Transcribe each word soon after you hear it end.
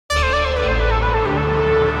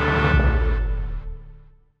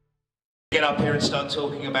up here and start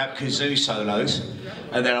talking about kazoo solos,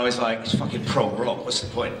 and then I was like, it's fucking prog rock, what's the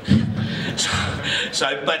point?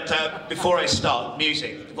 But before I start,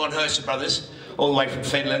 music. The Von Herzer brothers, all the way from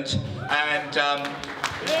Finland, and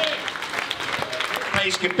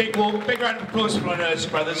please give big round of applause for Von Herzer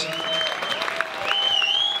brothers.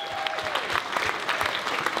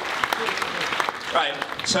 Right,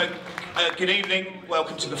 so good evening,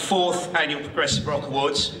 welcome to the 4th Annual Progressive Rock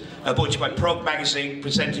Awards, brought to you by Prog magazine,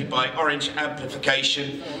 presented by Orange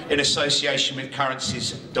Amplification in association with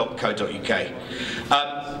currencies.co.uk.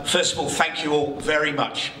 First of all, thank you all very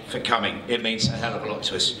much for coming. It means a hell of a lot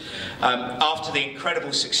to us. After the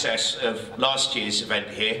incredible success of last year's event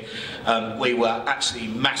here, we were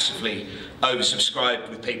absolutely massively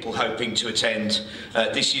oversubscribed with people hoping to attend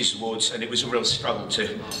this year's awards, and it was a real struggle to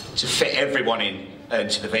fit everyone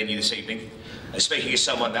into the venue this evening. Speaking as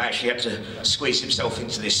someone that actually had to squeeze himself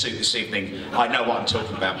into this suit this evening, I know what I'm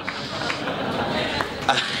talking about.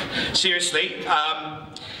 Seriously,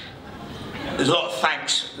 there's a lot of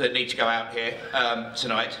thanks that need to go out here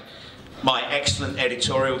tonight. My excellent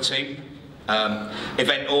editorial team,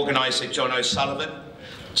 event organiser John O'Sullivan,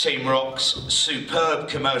 Team Rock's superb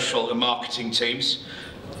commercial and marketing teams,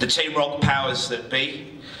 the Team Rock powers that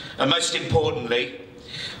be, and most importantly,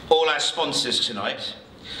 all our sponsors tonight.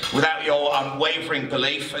 Without your unwavering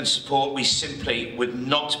belief and support, we simply would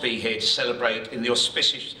not be here to celebrate in the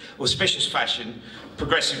auspicious fashion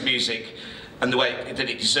progressive music and the way that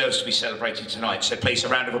it deserves to be celebrated tonight. So please, a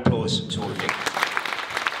round of applause to all of you.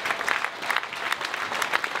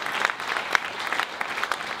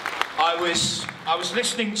 I was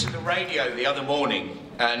listening to the radio the other morning,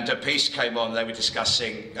 and a piece came on. They were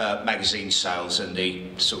discussing magazine sales and the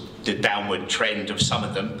downward trend of some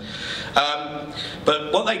of them.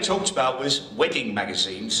 But what they talked about was wedding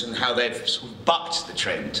magazines and how they've sort of bucked the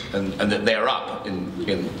trend and that they're up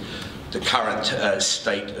in the current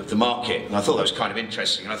state of the market. And I thought that was kind of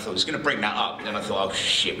interesting, and I thought I was going to bring that up, and then I thought, oh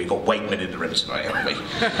shit, we've got Wakeman in the room tonight, haven't we?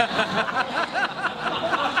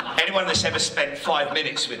 Anyone that's ever spent 5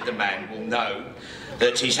 minutes with the man will know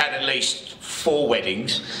that he's had at least 4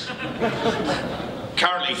 weddings,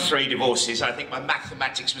 currently 3 divorces. I think my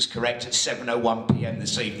mathematics was correct at 7:01 PM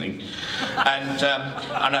this evening. And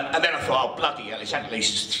then I thought, oh bloody hell, he's had at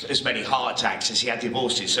least as many heart attacks as he had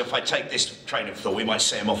divorces. So if I take this train of thought, we might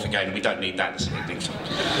set him off again, and we don't need that this evening.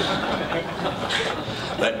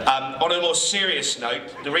 But on a more serious note,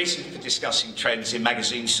 the reason for discussing trends in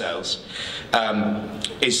magazine sales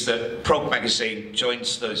is that Prog magazine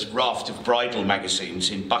joins those raft of bridal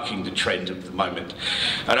magazines in bucking the trend of the moment.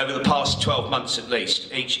 And over the past 12 months at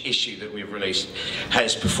least, each issue that we've released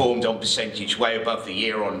has performed on percentage way above the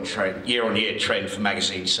year-on-year trend for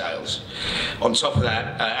magazine sales. On top of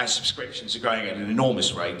that, our subscriptions are growing at an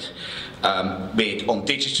enormous rate, be it on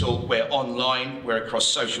digital, we're online, we're across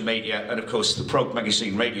social media, and of course the Prog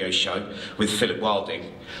magazine radio show with Philip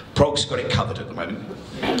Wilding. Prog's got it covered at the moment.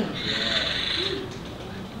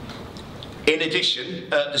 In addition,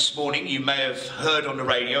 this morning you may have heard on the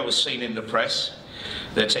radio or seen in the press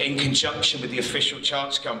that in conjunction with the official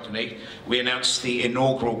charts company, we announced the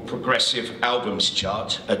inaugural Progressive Albums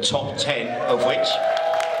chart, a top 10 of which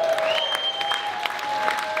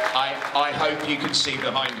I hope you can see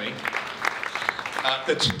behind me.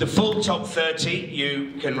 The full top 30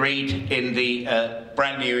 you can read in the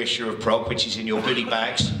brand new issue of Prog, which is in your goodie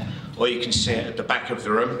bags, or you can see it at the back of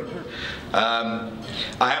the room. I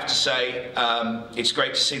have to say, it's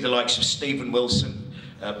great to see the likes of Stephen Wilson,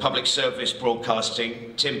 Public Service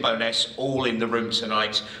Broadcasting, Tim Bowness, all in the room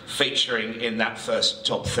tonight, featuring in that first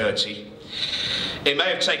top 30. It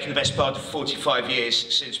may have taken the best part of 45 years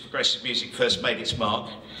since progressive music first made its mark,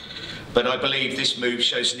 but I believe this move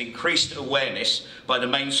shows an increased awareness by the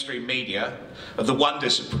mainstream media of the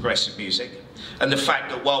wonders of progressive music, and the fact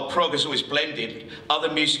that while prog has always blended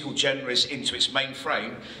other musical genres into its main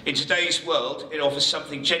frame, in today's world it offers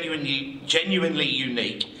something genuinely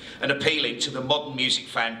unique and appealing to the modern music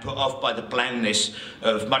fan put off by the blandness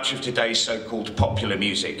of much of today's so-called popular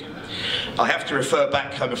music. I have to refer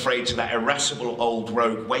back, I'm afraid, to that irascible old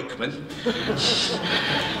rogue Wakeman,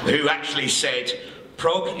 who actually said,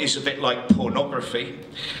 "Prog is a bit like pornography,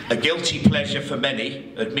 a guilty pleasure for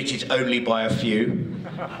many, admitted only by a few,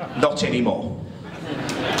 not anymore."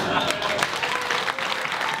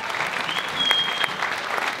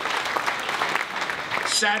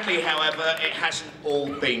 Sadly, however, it hasn't all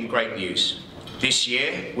been great news. This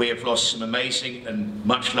year, we have lost some amazing and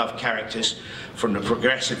much-loved characters from the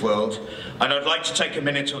progressive world, and I'd like to take a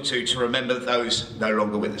minute or two to remember those no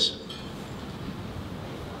longer with us.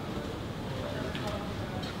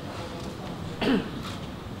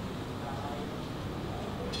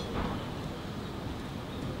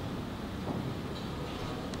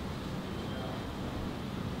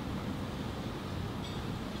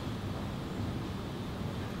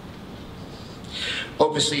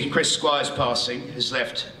 Obviously, Chris Squire's passing has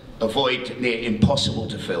left a void near impossible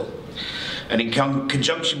to fill. And in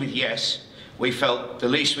conjunction with Yes, we felt the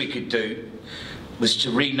least we could do was to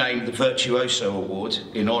rename the Virtuoso Award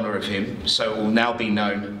in honour of him, so it will now be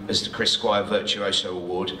known as the Chris Squire Virtuoso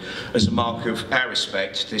Award, as a mark of our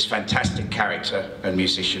respect to this fantastic character and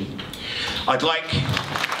musician. I'd like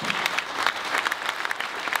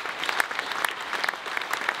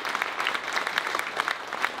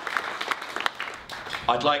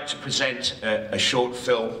to present a short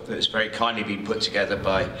film that has very kindly been put together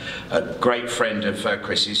by a great friend of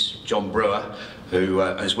Chris's, John Brewer, who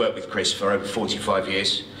has worked with Chris for over 45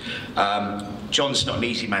 years. John's not an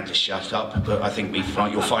easy man to shut up, but I think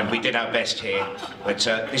you'll find we did our best here. But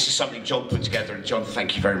this is something John put together, and John,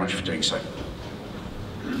 thank you very much for doing so.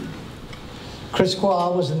 Chris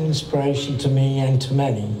Squire was an inspiration to me and to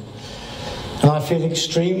many, and I feel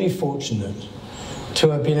extremely fortunate to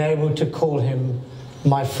have been able to call him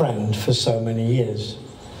my friend for so many years.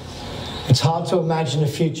 It's hard to imagine a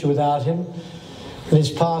future without him, and his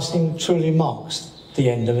passing truly marks the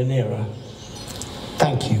end of an era.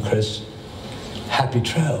 Thank you, Chris. Happy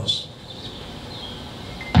trails.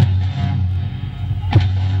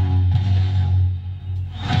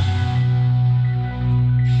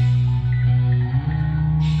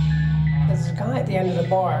 There's a guy at the end of the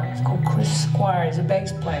bar, it's called Chris Squire, he's a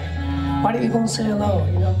bass player. Why don't you go and say hello,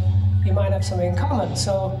 you know? You might have something in common.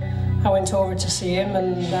 So I went over to see him,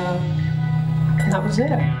 and that was it.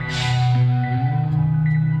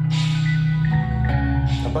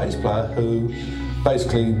 A bass player who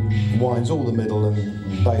basically winds all the middle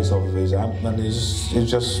and bass off of his amp, and he's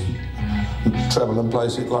just treble and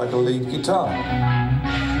plays it like a lead guitar.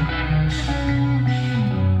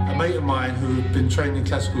 A mate of mine who had been trained in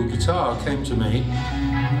classical guitar came to me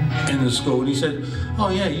in the school and he said, "Oh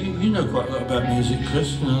yeah, you know quite a lot about music,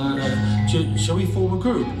 Chris. Shall we form a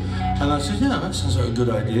group?" And I said, "Yeah, that sounds like a good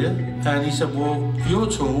idea." And he said, "Well, you're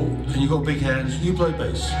tall and you've got big hands, you play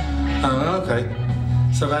bass." And I went, "Okay."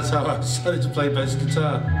 So that's how I started to play bass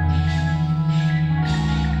guitar.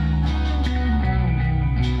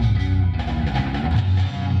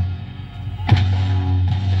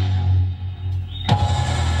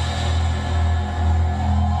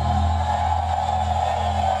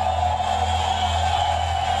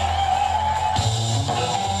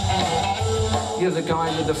 You're the guy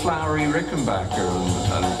with the flowery Rickenbacker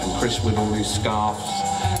and Chris with all his scarves,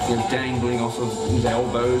 you know, dangling off of his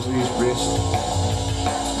elbows and his wrist.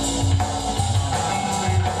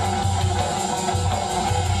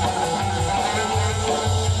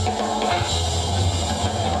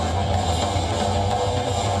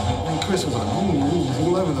 And Chris was like,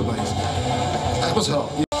 all over the bass. That was hot.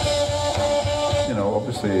 You know,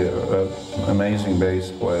 obviously an amazing bass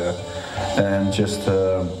player and just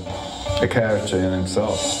a character in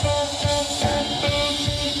himself.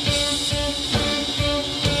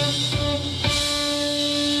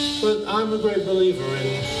 But I'm a great believer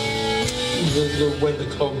in when the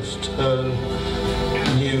cogs turn,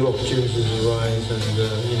 new opportunities arise, and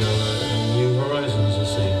you know, new horizons are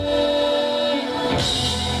seen.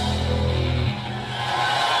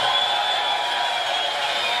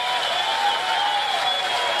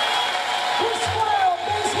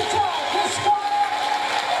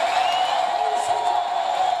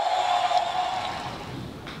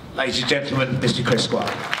 Ladies and gentlemen, Mr. Chris Squire.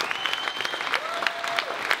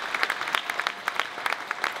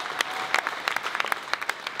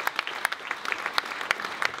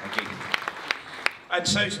 Thank you. And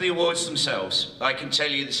so to the awards themselves. I can tell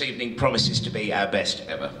you this evening promises to be our best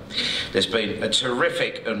ever. There's been a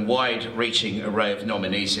terrific and wide-reaching array of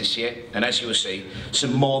nominees this year, and as you will see,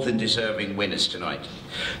 some more than deserving winners tonight.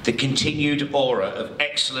 The continued aura of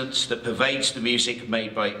excellence that pervades the music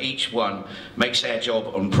made by each one makes our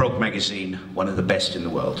job on Prog magazine one of the best in the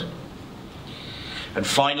world. And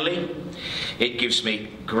finally, it gives me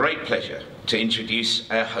great pleasure to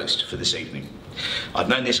introduce our host for this evening. I've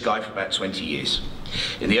known this guy for about 20 years.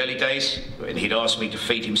 In the early days, when he'd asked me to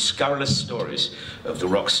feed him scurrilous stories of the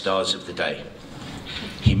rock stars of the day,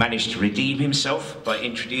 he managed to redeem himself by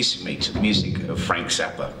introducing me to the music of Frank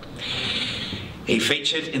Zappa. He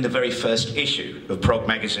featured in the very first issue of Prog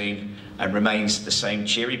magazine and remains the same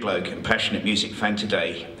cheery bloke and passionate music fan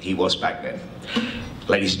today he was back then.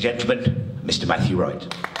 Ladies and gentlemen, Mr. Matthew Wright.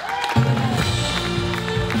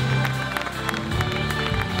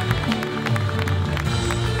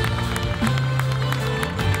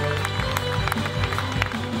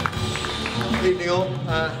 Evening all.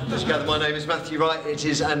 As you gather, my name is Matthew Wright. It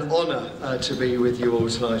is an honour to be with you all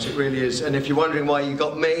tonight. It really is. And if you're wondering why you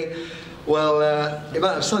got me, Well, it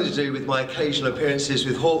might have something to do with my occasional appearances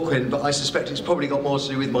with Hawkwind, but I suspect it's probably got more to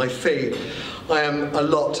do with my fee. I am a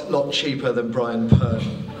lot cheaper than Brian Pern.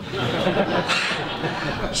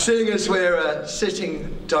 Seeing as we're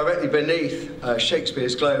sitting directly beneath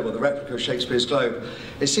Shakespeare's Globe, or the replica of Shakespeare's Globe,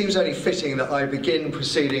 it seems only fitting that I begin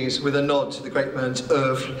proceedings with a nod to the great man's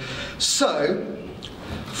oeuvre. So,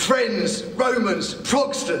 friends, Romans,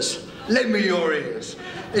 progsters, lend me your ears.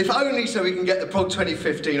 If only so we can get the Prog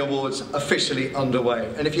 2015 Awards officially underway.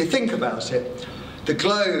 And if you think about it, the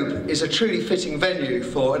Globe is a truly fitting venue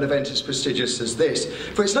for an event as prestigious as this.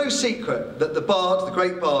 For it's no secret that the Bard, the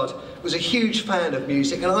great Bard, was a huge fan of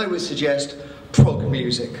music, and I would suggest prog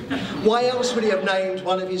music. Why else would he have named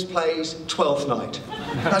one of his plays Twelfth Night?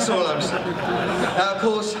 That's all I'm saying. Now, of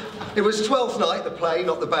course, it was Twelfth Night, the play,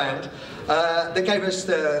 not the band, that gave us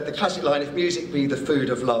the classic line, if music be the food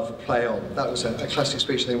of love, play on. That was a classic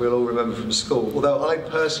speech I think we'll all remember from school, although I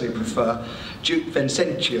personally prefer Duke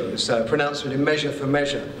Vincentio's pronouncement in Measure for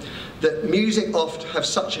Measure, that music oft have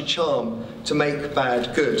such a charm to make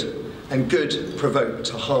bad good, and good provoke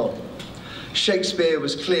to harm. Shakespeare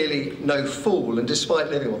was clearly no fool, and despite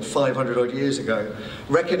living, what, 500 odd years ago,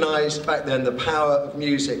 recognised back then the power of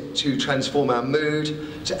music to transform our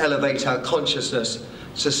mood, to elevate our consciousness,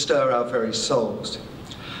 to stir our very souls.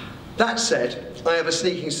 That said, I have a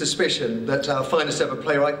sneaking suspicion that our finest ever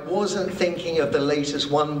playwright wasn't thinking of the latest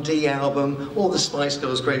 1D album or the Spice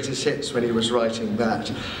Girls' greatest hits when he was writing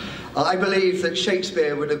that. I believe that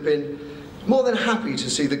Shakespeare would have been more than happy to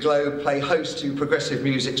see the Globe play host to progressive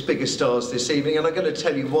music's biggest stars this evening, and I'm going to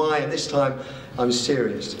tell you why, and this time I'm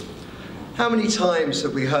serious. How many times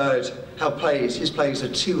have we heard how his plays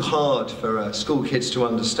are too hard for school kids to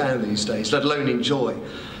understand these days, let alone enjoy?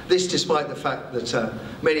 This despite the fact that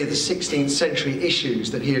many of the 16th century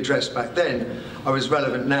issues that he addressed back then are as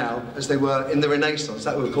relevant now as they were in the Renaissance.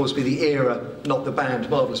 That would of course be the era, not the band,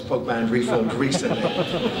 marvellous prog band reformed recently.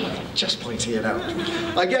 Just pointing it out.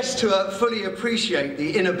 I guess to fully appreciate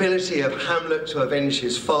the inability of Hamlet to avenge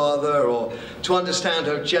his father, or to understand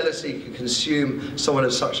how jealousy can consume someone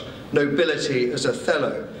of such nobility as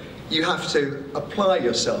Othello, you have to apply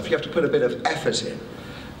yourself, you have to put a bit of effort in.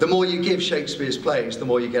 The more you give Shakespeare's plays, the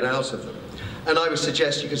more you get out of them. And I would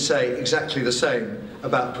suggest you could say exactly the same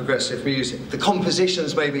about progressive music. The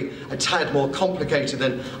compositions may be a tad more complicated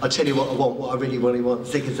than I tell you what I want, what I really want,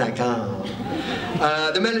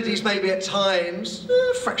 zig-a-zag-ah. The melodies may be at times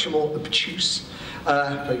a fraction more obtuse.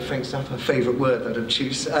 Great thanks, that's my favourite word, that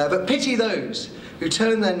obtuse. But pity those who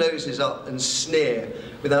turn their noses up and sneer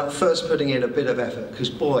without first putting in a bit of effort,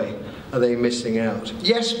 because boy, are they missing out.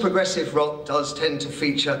 Yes, progressive rock does tend to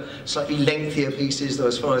feature slightly lengthier pieces, though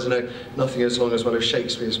as far as I know, nothing as long as one of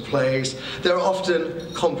Shakespeare's plays. There are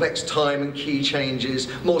often complex time and key changes,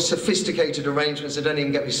 more sophisticated arrangements that don't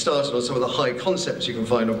even get me started on some of the high concepts you can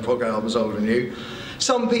find on prog albums old and new.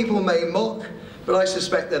 Some people may mock, but I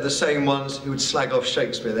suspect they're the same ones who would slag off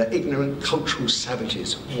Shakespeare. They're ignorant cultural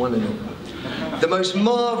savages, one and all. The most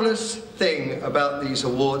marvellous thing about these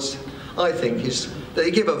awards, I think, is that they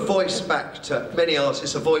give a voice back to many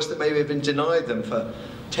artists, a voice that maybe have been denied them for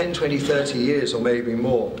 10, 20, 30 years or maybe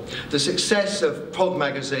more. The success of Prog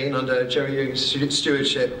magazine under Jerry Ewing's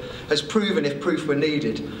stewardship has proven, if proof were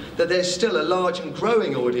needed, that there's still a large and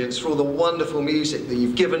growing audience for all the wonderful music that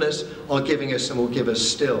you've given us, are giving us, and will give us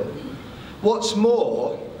still. What's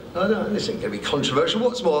more, I know this isn't going to be controversial,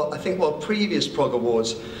 what's more, I think while previous Prog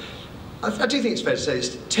Awards, I do think it's fair to say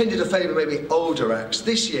this, tended to favour maybe older acts.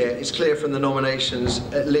 This year, it's clear from the nominations,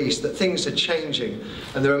 at least, that things are changing,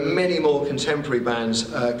 and there are many more contemporary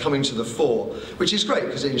bands coming to the fore, which is great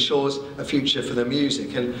because it ensures a future for the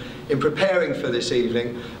music. And in preparing for this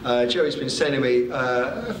evening, Jerry's been sending me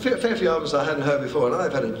a fair few albums I hadn't heard before, and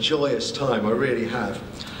I've had a joyous time, I really have.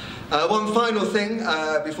 One final thing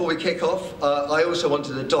before we kick off, I also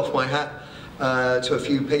wanted to doff my hat to a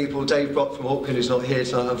few people. Dave Brock from Hawkwind, who's not here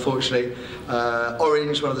tonight, unfortunately.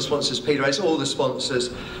 Orange, one of the sponsors, Peter Ace, all the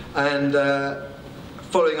sponsors. And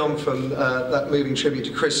following on from that moving tribute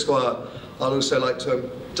to Chris Squire, I'd also like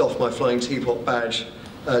to doff my flying teapot badge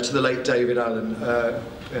to the late David Allen.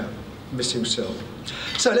 Yeah, miss him still.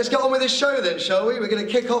 So let's get on with this show then, shall we? We're going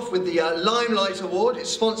to kick off with the Limelight Award.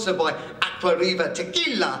 It's sponsored by Aqua Riva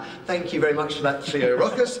Tequila. Thank you very much for that, Theo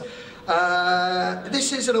Rockers.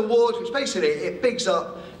 This is an award which basically it bigs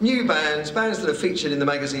up new bands that have featured in the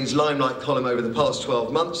magazine's Limelight column over the past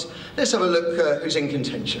 12 months. Let's have a look who's in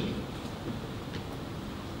contention.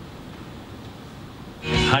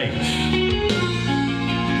 Heights.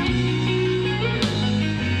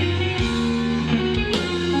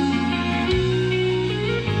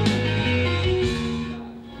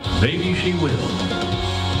 Maybe She Will.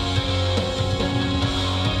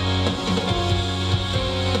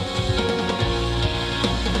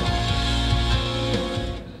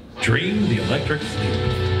 Electric Sleep.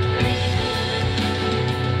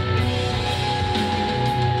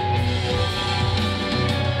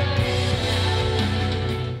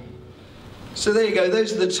 So there you go,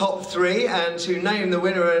 those are the top three, and to name the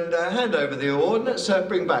winner and hand over the award, let's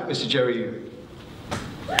bring back Mr. Jerry Ewing.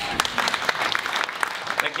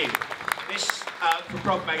 Thank you. This, for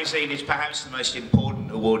Prog magazine, is perhaps the most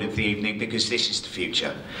important award of the evening because this is the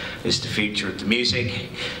future. It's the future of the music,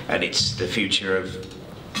 and it's the future of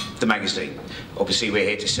the magazine. Obviously, we're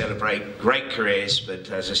here to celebrate great careers,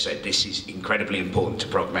 but as I said, this is incredibly important to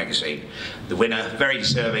Prog magazine. The winner, very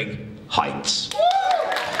deserving, Heights.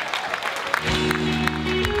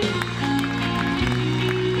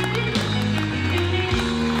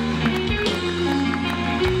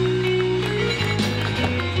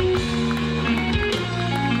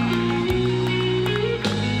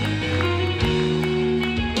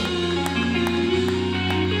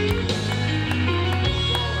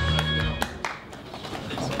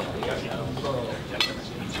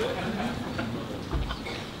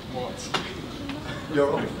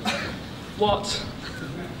 You're on. What?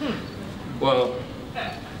 Well,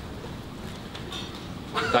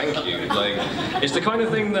 thank you. Like, it's the kind of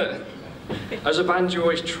thing that, as a band, you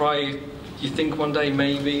always try. You think one day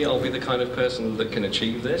maybe I'll be the kind of person that can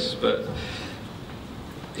achieve this, but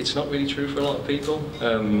it's not really true for a lot of people.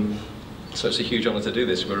 So it's a huge honour to do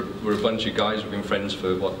this. We're a bunch of guys. We've been friends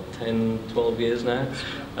for what, 10, 12 years now.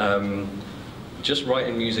 Just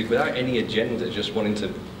writing music without any agenda, just wanting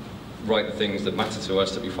to write the things that matter to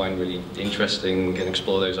us, that we find really interesting, and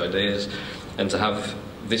explore those ideas. And to have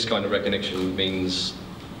this kind of recognition means,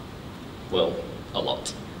 well, a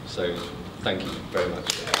lot. So thank you very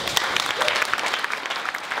much.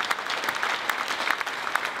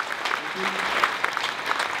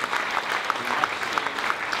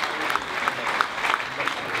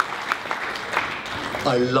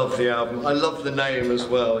 I love the album. I love the name as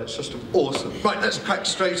well. It's just awesome. Right, let's crack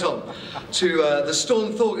straight on to the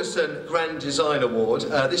Storm Thorgerson Grand Design Award.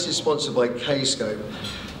 This is sponsored by K-Scope.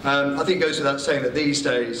 I think it goes without saying that these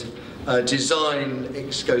days, design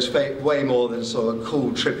goes way more than sort of a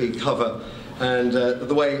cool, trippy cover. And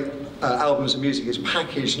the way albums and music is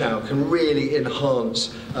packaged now can really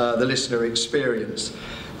enhance the listener experience.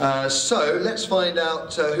 So let's find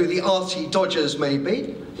out who the arty dodgers may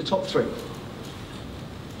be. The top three.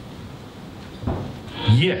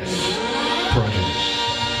 Yes, Project.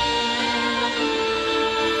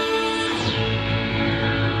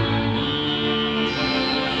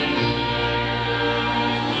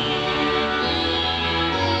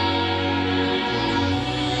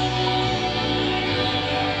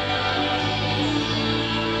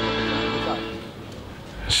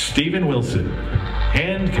 Stephen Wilson,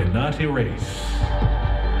 Hand Cannot Erase.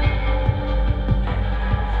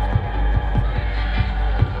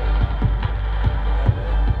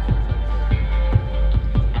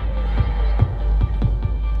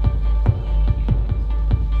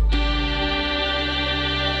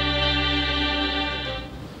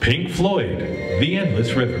 Pink Floyd, The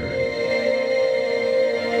Endless River.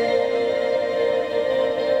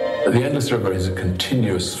 The Endless River is a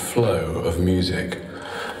continuous flow of music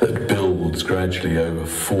that builds gradually over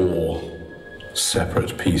 4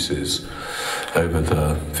 separate pieces over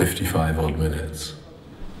the 55 odd minutes.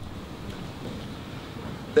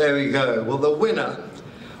 There we go. Well, the winner,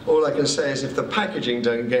 all I can say is if the packaging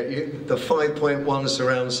don't get you, the 5.1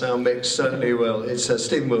 surround sound mix certainly will. It's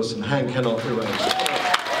Stephen Wilson, Hand Cannot Erase.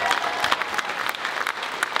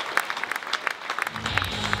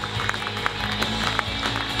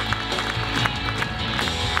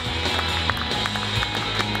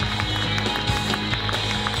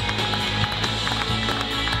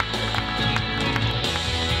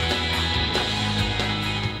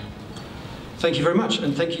 Thank you very much,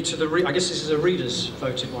 and thank you to the I guess this is a readers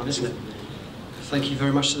voted one, isn't it? Thank you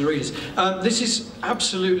very much to the readers. This is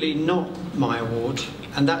absolutely not my award,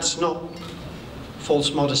 and that's not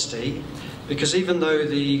false modesty, because even though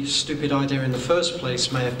the stupid idea in the first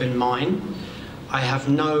place may have been mine, I have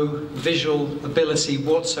no visual ability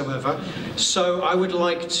whatsoever. So I would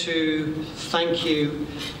like to thank you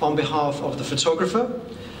on behalf of the photographer,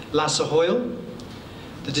 Lasse Hoyle,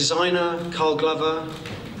 the designer, Carl Glover,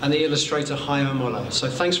 and the illustrator, Hayo Muller. So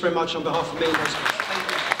thanks very much on behalf of me and those guys. Thank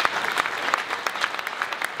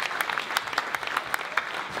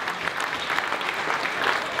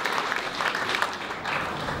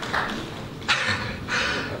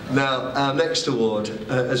you. Now, our next award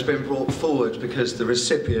has been brought forward because the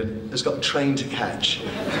recipient has got a train to catch.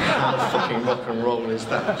 How fucking rock and roll is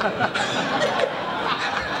that?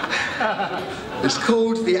 It's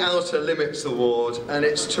called the Outer Limits Award, and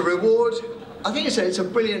it's to reward I think it's a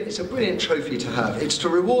brilliant trophy to have. It's to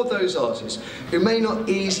reward those artists who may not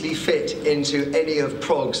easily fit into any of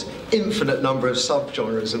Prog's infinite number of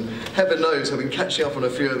subgenres, and heaven knows I've been catching up on a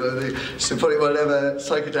few of the symphonic, whatever,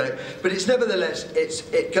 psychedelic. But it's nevertheless,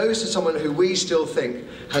 it goes to someone who we still think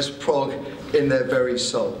has Prog in their very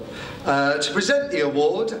soul. To present the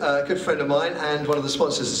award, a good friend of mine and one of the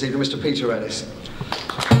sponsors this evening, Mr. Peter Ellis.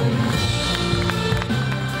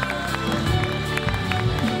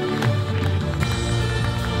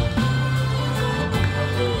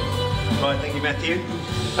 Right, thank you, Matthew.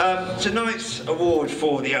 Tonight's award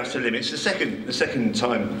for The Outer Limits, the second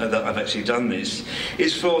time that I've actually done this,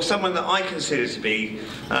 is for someone that I consider to be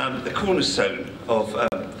the cornerstone of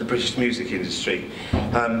the British music industry.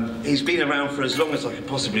 He's been around for as long as I can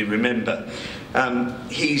possibly remember.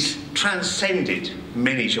 He's transcended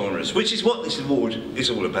many genres, which is what this award is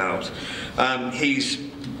all about. He's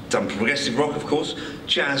done progressive rock, of course,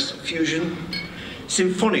 jazz fusion,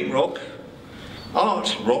 symphonic rock,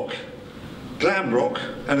 art rock, glam rock,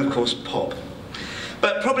 and of course pop.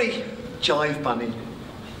 But probably Jive Bunny.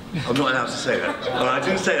 I'm not allowed to say that. Well, I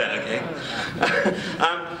didn't say that, okay.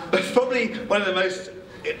 But probably one of the most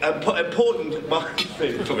important one of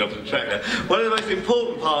the most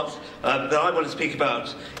important parts that I want to speak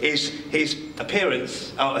about is his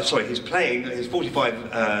appearance, his playing his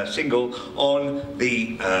 45 single on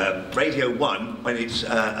the Radio 1 when it's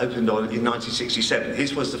opened on in 1967.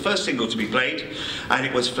 His was the first single to be played, and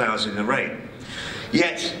it was Flowers in the Rain.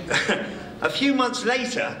 Yet, a few months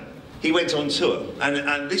later, he went on tour,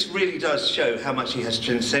 and this really does show how much he has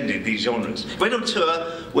transcended these genres. He went on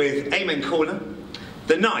tour with Amen Corner,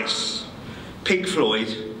 The Nice, Pink Floyd,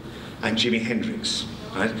 and Jimi Hendrix.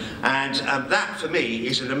 Right? And that, for me,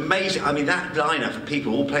 is an amazing... I mean, that lineup of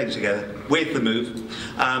people all playing together with The Move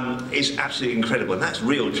is absolutely incredible, and that's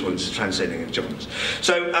real transcending of genres.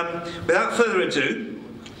 So, without further ado,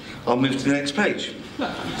 I'll move to the next page.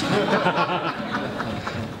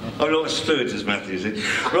 I'm not as fluid as Matthew, is it?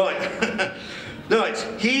 Right. Right,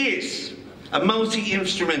 he is a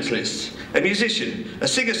multi-instrumentalist, a musician, a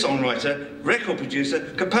singer-songwriter, record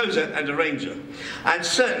producer, composer and arranger. And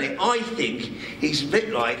certainly, I think he's a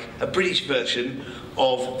bit like a British version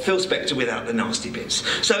of Phil Spector without the nasty bits.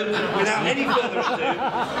 So, without any further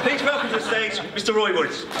ado, please welcome to the stage Mr. Roy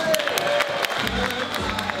Woods.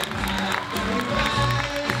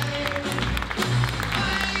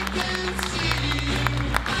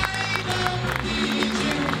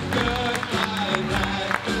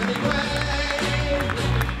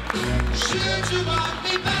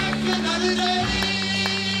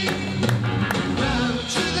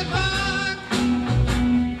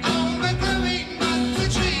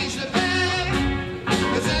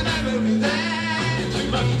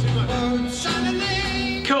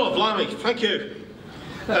 Cool, blimey, thank you.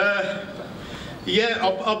 Yeah,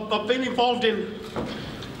 I've been involved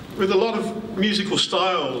with a lot of musical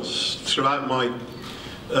styles throughout my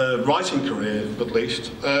writing career, at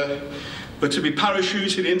least. But to be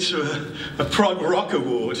parachuted into a Prog Rock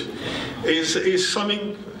Award is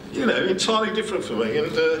something, you know, entirely different for me.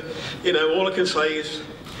 And, you know, all I can say is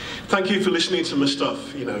thank you for listening to my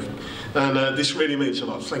stuff, you know. And this really means a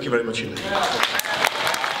lot. Thank you very much indeed.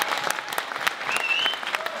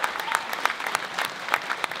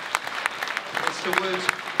 Mr. Wood,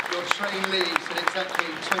 your train leaves in exactly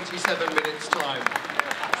 27 minutes' time.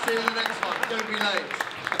 See you in the next one. Don't be late.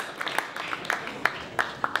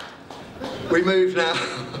 We move now.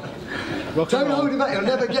 Don't hold him back, he'll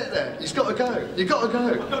never get there. He's got to go. You've got to go.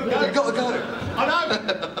 You've got to go. I know.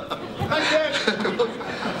 Thank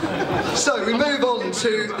you. So we move on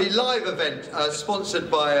to the live event sponsored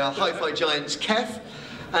by hi-fi giants Kef.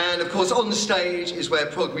 And of course on stage is where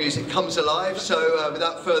prog music comes alive. So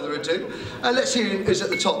without further ado, let's see who's at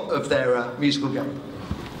the top of their musical game.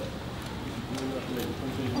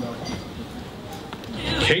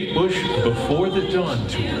 Kate Bush Before the Dawn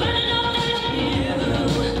Tour.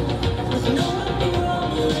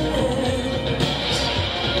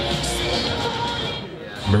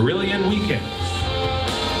 Marillion Weekends.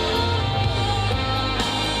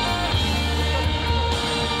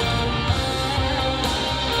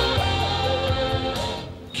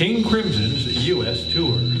 King Crimson's U.S.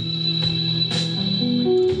 Tour.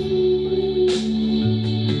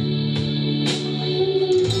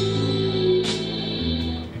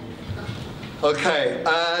 Okay,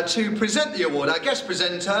 to present the award, our guest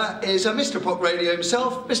presenter is Mr. Pop Radio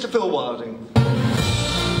himself, Mr. Phil Wilding.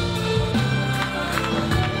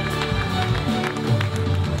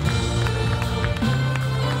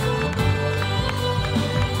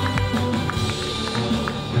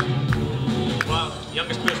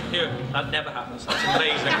 Youngest person here year. That never happens. That's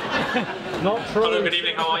amazing. Not true. Hello, good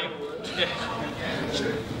evening, how are you? Yeah.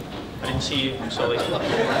 I didn't see you, I'm sorry.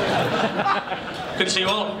 Good to see you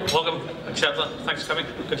all. Welcome, etc. Thanks for coming.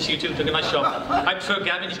 Good to see you too, doing a nice job. I prefer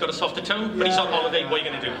Gavin, he's got a softer tone, but he's on holiday, what are you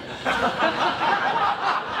going to do?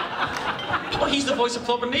 Well, he's the voice of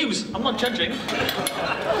Prog News. I'm not judging.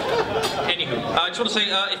 Anywho, I just want to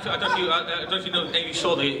say, I don't know if you know, maybe you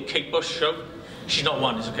saw the Kate Bush show. She's not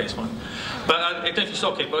one, it's okay, it's fine. But I don't know if you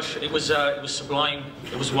saw Kate Bush. It was sublime,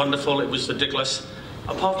 it was wonderful, it was ridiculous.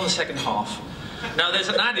 Apart from the second half. Now, there's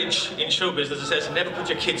an adage in show business that says, never put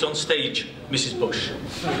your kids on stage, Mrs. Bush.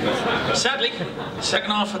 Sadly, second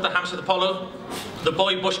half of the Hammersmith Apollo, the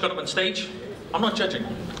boy Bush got up on stage. I'm not judging.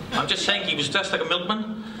 I'm just saying he was dressed like a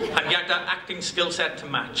milkman, and he had that acting skill set to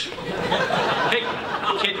match. Hey,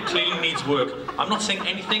 the kid clearly needs work. I'm not saying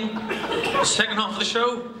anything. The second half of the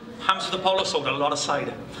show, Hammersmith Apollo sold a lot of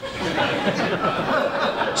cider.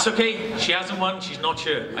 It's okay, she hasn't won, she's not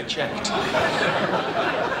here. I checked.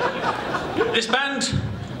 This band,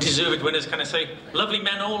 deserved winners, can I say. Lovely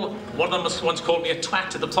men all. One of them once called me a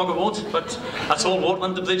twat at the Prog Awards, but that's all water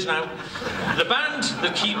under the bridge now. The band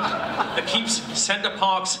that keeps Centre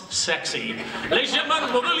Parks sexy. Ladies and gentlemen,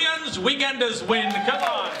 Marillions Weekenders win. Come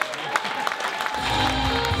on.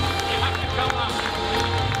 You have to come on.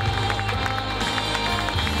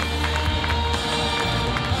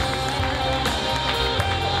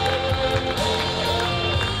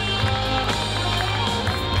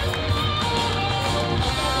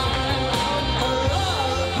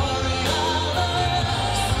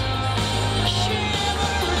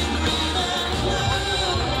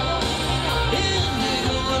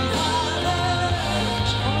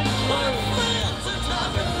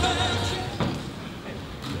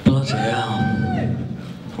 Yeah,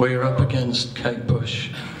 we're up against Kate Bush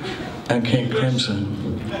and King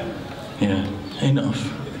Crimson. Yeah,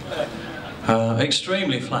 enough.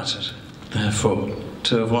 Extremely flattered, therefore,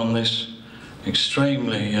 to have won this.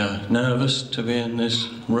 Extremely nervous to be in this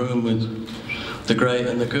room with the great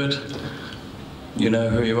and the good. You know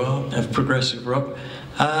who you are, of progressive rock.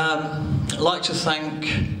 I'd like to thank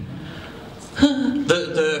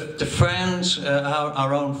the friends,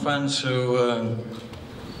 our own friends who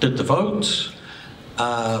did the votes,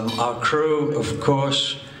 our crew, of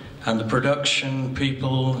course, and the production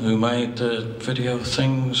people who made the video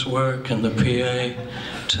things work and the PA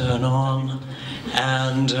turn on,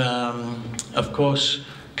 and of course,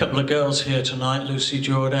 a couple of girls here tonight, Lucy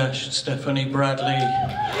Jordash, Stephanie Bradley,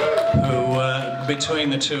 who between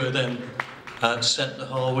the two of them set the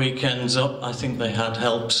whole weekends up. I think they had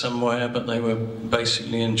help somewhere, but they were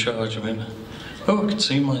basically in charge of it. Oh, I can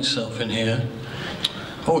see myself in here.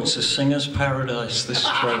 Oh, it's a singer's paradise, this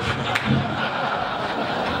trophy.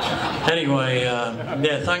 Anyway,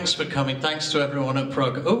 yeah, thanks for coming. Thanks to everyone at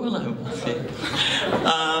Prog. Oh, hello, Matthew.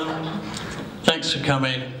 Thanks for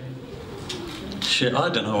coming. Shit, I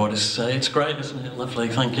don't know what to say. It's great, isn't it? Lovely,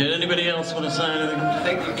 thank you. Anybody else want to say anything? I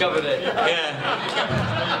think you covered it.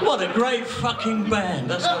 Yeah. What a great fucking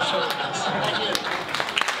band. That's what I'm saying.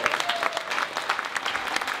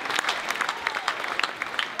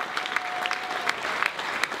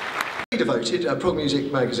 Voted, Prog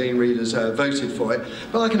Music magazine readers voted for it,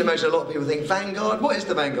 but I can imagine a lot of people think, Vanguard? What is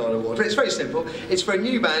the Vanguard Award? It's very simple. It's for a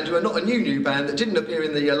new band who are not a new band that didn't appear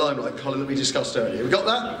in the Limelight column that we discussed earlier. We got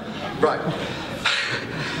that? Right.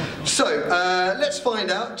 So, let's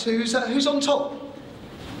find out who's on top.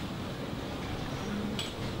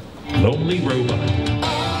 Lonely Robot.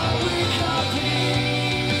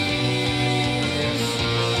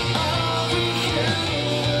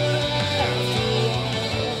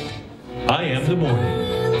 I am the morning.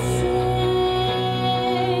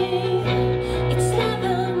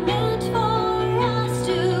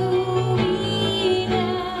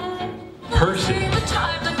 Person.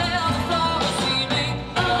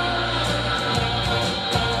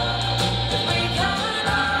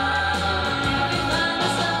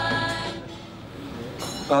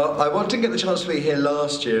 I didn't get the chance to be here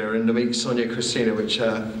last year and to meet Sonia Christina, which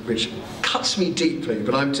cuts me deeply,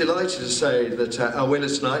 but I'm delighted to say that our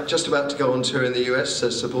winners tonight, just about to go on tour in the US,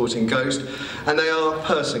 supporting Ghost, and they are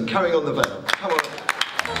Person, Carrying on the Veil. Come on.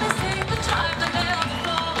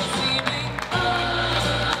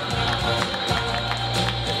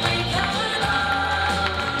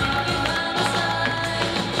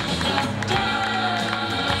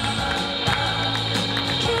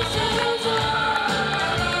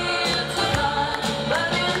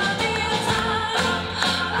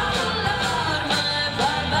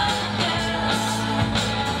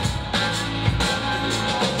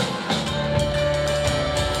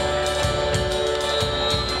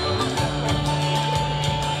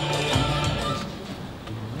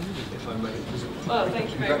 Well,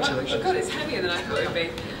 thank you very much. Congratulations. God, it's heavier than I thought it would be.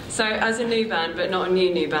 So, as a new band, but not a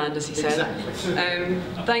new band, as he said,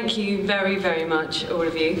 thank you very, very much, all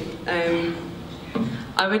of you.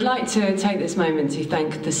 I would like to take this moment to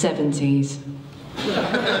thank the 70s.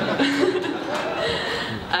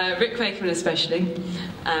 Rick Wakeman especially.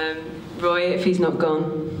 Roy, if he's not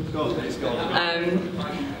gone. He's gone.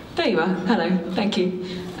 There you are. Hello. Thank you.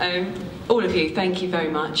 All of you, thank you very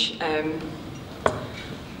much.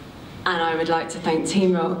 And I would like to thank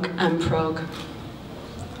Team Rock and Prog,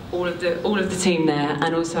 all of the team there,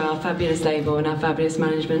 and also our fabulous label and our fabulous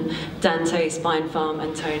management, Dante, Spine Farm,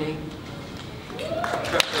 and Tony.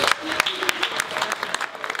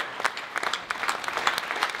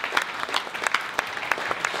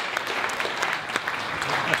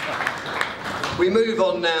 We move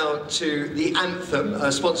on now to the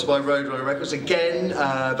anthem, sponsored by Roadrunner Records, again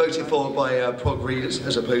voted for by Prog readers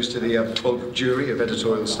as opposed to the Prog jury of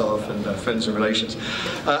editorial staff and friends and relations.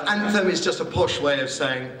 Anthem is just a posh way of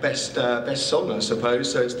saying best song, I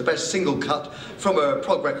suppose, so it's the best single cut from a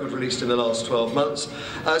Prog record released in the last 12 months.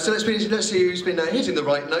 So let's see who's been hitting the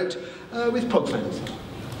right note with Prog fans.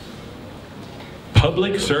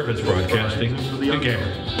 Public service broadcasting again.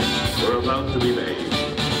 We're about to be made.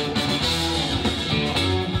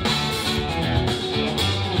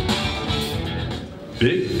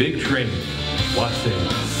 Big, big train. Los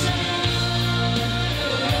Angeles.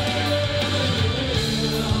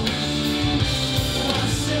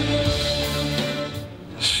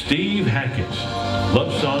 Steve Hackett,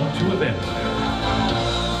 Love Song to a Vampire.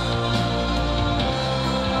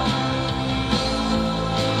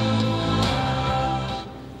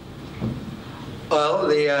 Well,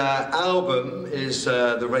 the album is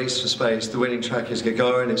The Race for Space. The winning track is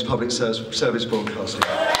Gagarin. It's public service broadcasting.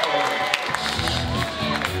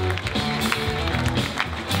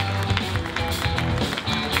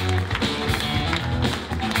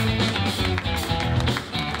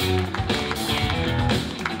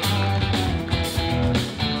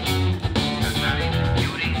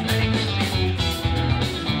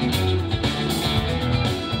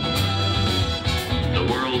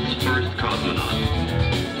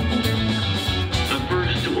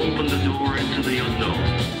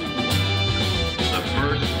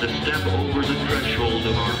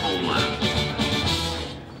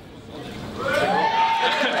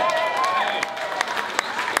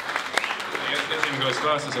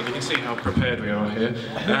 So you can see how prepared we are here.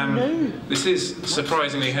 This is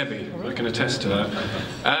surprisingly heavy, I can attest to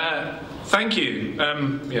that. Thank you.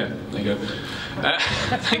 Yeah, there you go.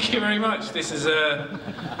 Thank you very much. This is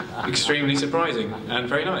extremely surprising and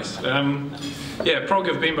very nice. Yeah, Prog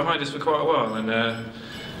have been behind us for quite a while, and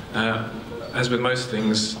as with most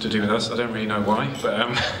things to do with us, I don't really know why,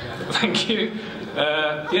 but thank you.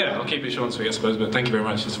 Yeah, I'll keep it short and sweet, I suppose, but thank you very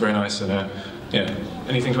much. It's very nice, and yeah.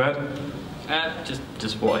 Anything to add?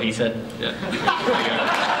 Just what he said. Yeah.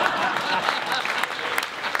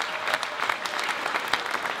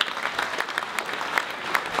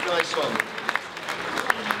 Nice one.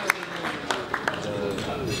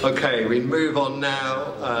 Okay, we move on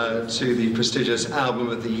now to the prestigious Album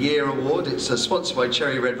of the Year award. It's sponsored by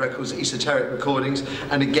Cherry Red Records, Esoteric Recordings,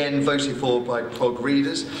 and again voted for by Prog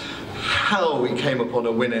readers. How we came upon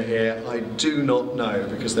a winner here, I do not know,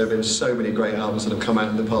 because there have been so many great albums that have come out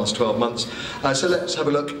in the past 12 months. So let's have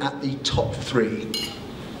a look at the top three.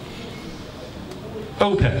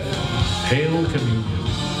 Opeth, Hail Communion.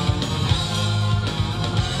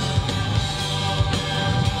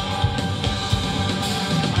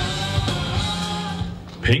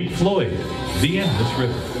 Pink Floyd, The Endless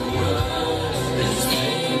River.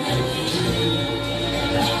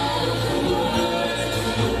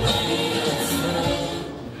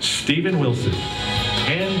 Steven Wilson,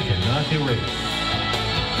 Hand Cannot Erase.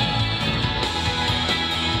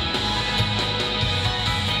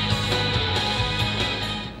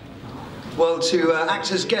 Well, to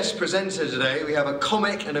act as guest presenter today, we have a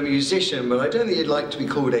comic and a musician, but I don't think you'd like to be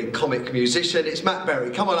called a comic musician. It's Matt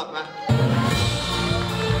Berry. Come on up, Matt.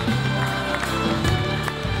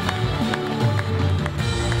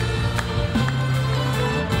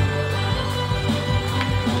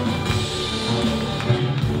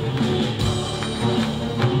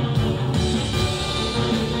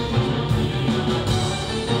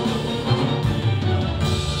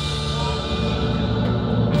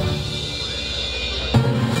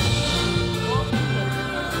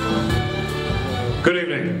 Good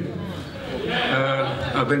evening.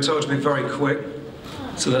 I've been told to be very quick,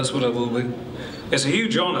 so that's what I will be. It's a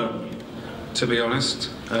huge honour, to be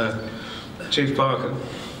honest. Chief Parker,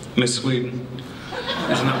 Miss Sweden,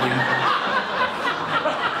 isn't that what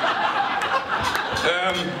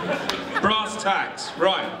Brass tacks,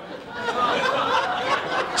 right.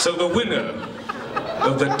 So the winner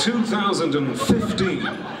of the 2015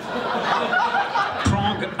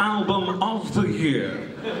 Prog Album of the Year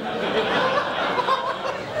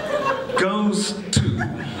goes to...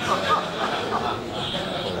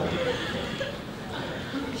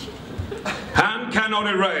 Hand Cannot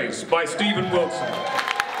Erase by Stephen Wilson.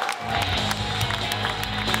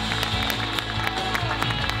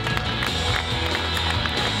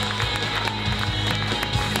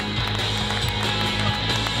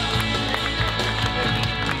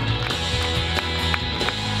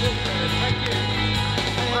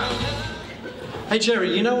 Hey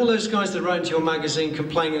Jerry, you know all those guys that write into your magazine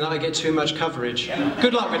complaining that I get too much coverage?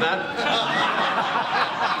 Good luck with that.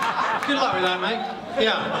 Good luck with that, mate.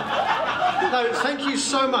 Yeah. No, thank you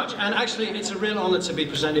so much. And actually, it's a real honour to be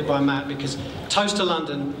presented by Matt because Toast to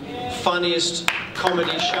London, funniest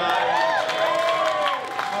comedy show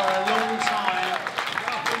for a long time.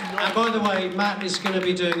 And by the way, Matt is going to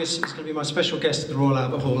be doing this. He's going to be my special guest at the Royal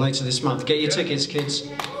Albert Hall later this month. Get your tickets, kids.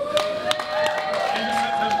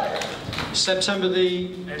 September the...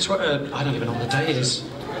 I don't even know what the date is.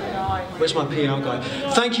 Where's my PR guy?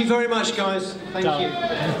 Thank you very much, guys. Thank you.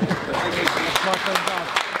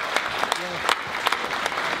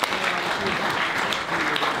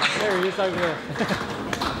 There he is over there.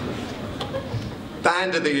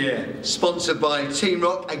 Band of the Year, sponsored by Team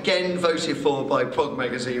Rock, again voted for by Prog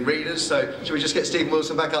magazine readers. So should we just get Stephen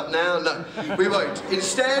Wilson back up now? No, we won't.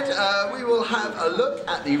 Instead, we will have a look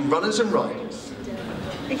at the runners and riders.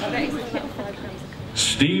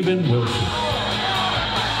 Stephen Wilson.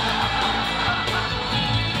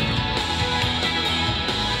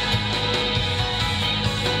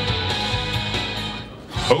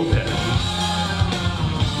 Opeth.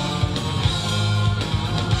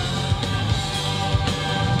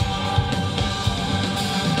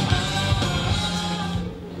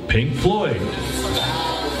 Pink Floyd.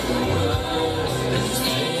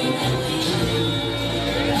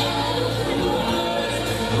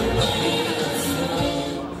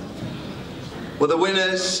 Well, the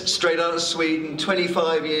winners, straight out of Sweden,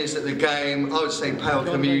 25 years at the game. I would say Pale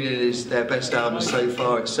Communion is their best album so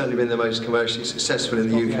far. It's certainly been the most commercially successful in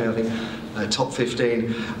the UK, I think, top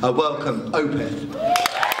 15. Welcome, Opeth.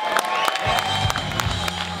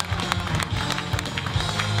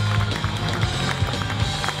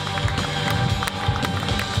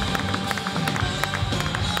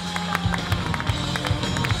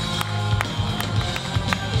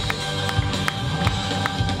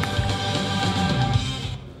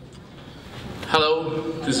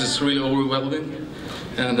 This is really overwhelming,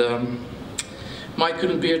 and Mike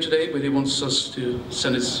couldn't be here today, but he wants us to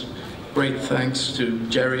send his great thanks to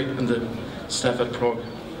Jerry and the staff at Prog,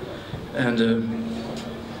 and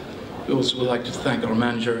we also would like to thank our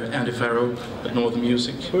manager Andy Farrow at Northern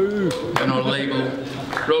Music, and our label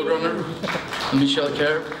Roadrunner, and Michelle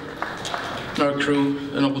Kerr, and our crew,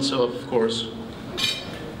 and also of course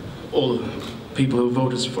all the people who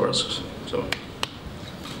voted for us. So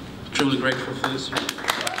truly grateful for this.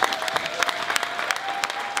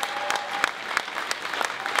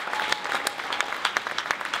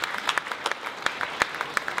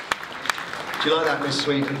 Do you like that, Miss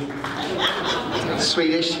Sweden?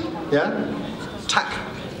 Swedish? Yeah? Tack.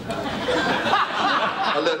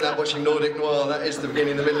 I learned that watching Nordic Noir. That is the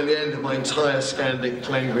beginning, the middle, and the end of my entire Scandic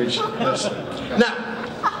language lesson. Now,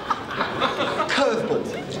 curveball.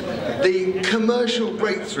 The Commercial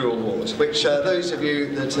Breakthrough Award, which those of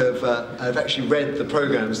you that have actually read the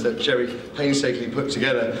programmes that Jerry painstakingly put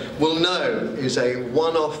together will know is a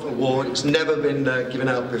one-off award. It's never been given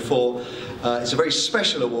out before. It's a very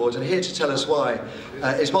special award, and here to tell us why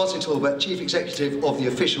is Martin Talbot, Chief Executive of the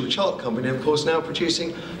official chart company, and of course now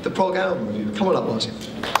producing the Prog album review. Come on up, Martin.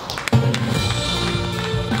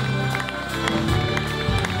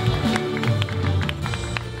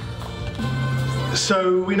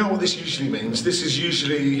 So we know what this usually means. This is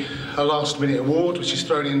usually a last-minute award, which is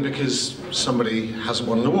thrown in because somebody hasn't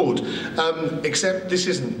won an award. Except this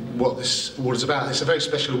isn't what this award is about. It's a very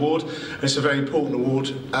special award, and it's a very important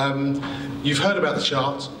award. You've heard about the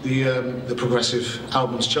chart, the Progressive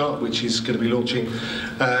Albums Chart, which is going to be launching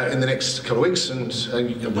in the next couple of weeks, and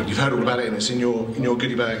well, you've heard all about it, and it's in your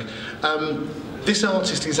goodie bag. This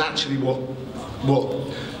artist is actually what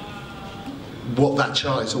that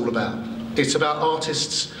chart is all about. It's about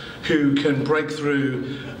artists who can break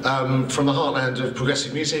through from the heartland of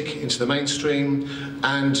progressive music into the mainstream,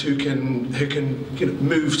 and who can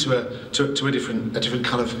move to a different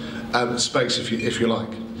kind of space, if you like.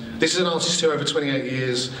 This is an artist who over 28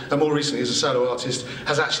 years, and more recently as a solo artist,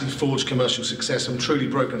 has actually forged commercial success and truly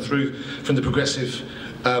broken through from the progressive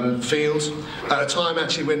field, at a time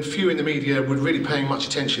actually when few in the media were really paying much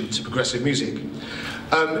attention to progressive music.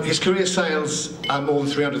 His career sales more than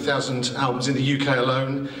 300,000 albums in the UK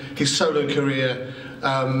alone. His solo career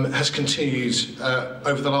has continued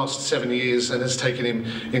over the last 7 years and has taken him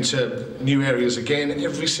into new areas again.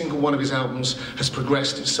 Every single one of his albums has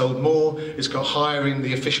progressed. It's sold more, it's got higher in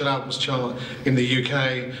the official albums chart in the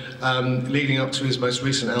UK, leading up to his most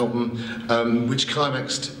recent album, which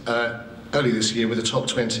climaxed early this year with a top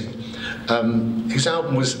 20. His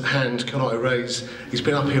album was Hand Cannot Erase. He's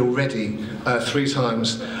been up here already 3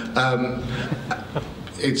 times.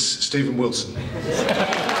 It's Stephen Wilson.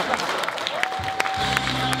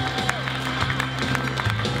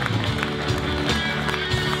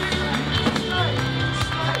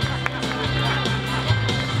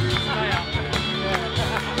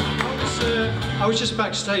 I was just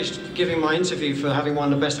backstage giving my interview for having won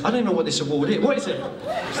the best. I don't know what this award is. What is it?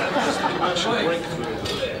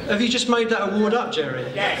 Have you just made that award up, Jerry?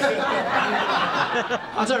 Yes.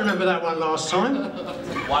 I don't remember that one last time.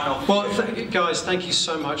 Well, guys, thank you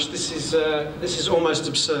so much. This is almost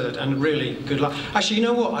absurd, and really good luck. Actually, you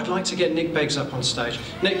know what? I'd like to get Nick Beggs up on stage.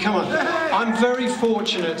 Nick, come on. I'm very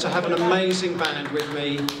fortunate to have an amazing band with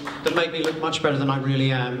me that make me look much better than I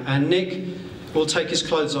really am. And Nick will take his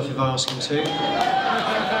clothes off if I ask him to.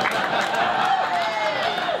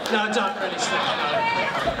 No, don't really start.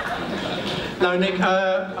 No, Nick,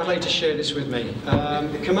 I'd like you to share this with me.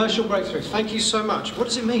 Commercial breakthrough. Thank you so much. What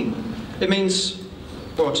does it mean? It means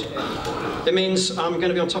what? It means I'm going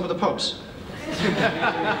to be on top of the pops.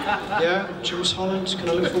 Yeah, Jules Holland. Can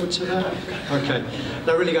I look forward to that? Okay.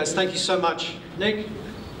 No, really, guys, thank you so much. Nick,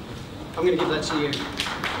 I'm going to give that to you. There you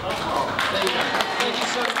go. Thank you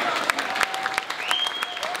so much.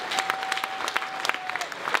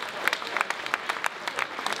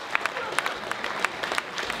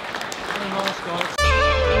 Guys.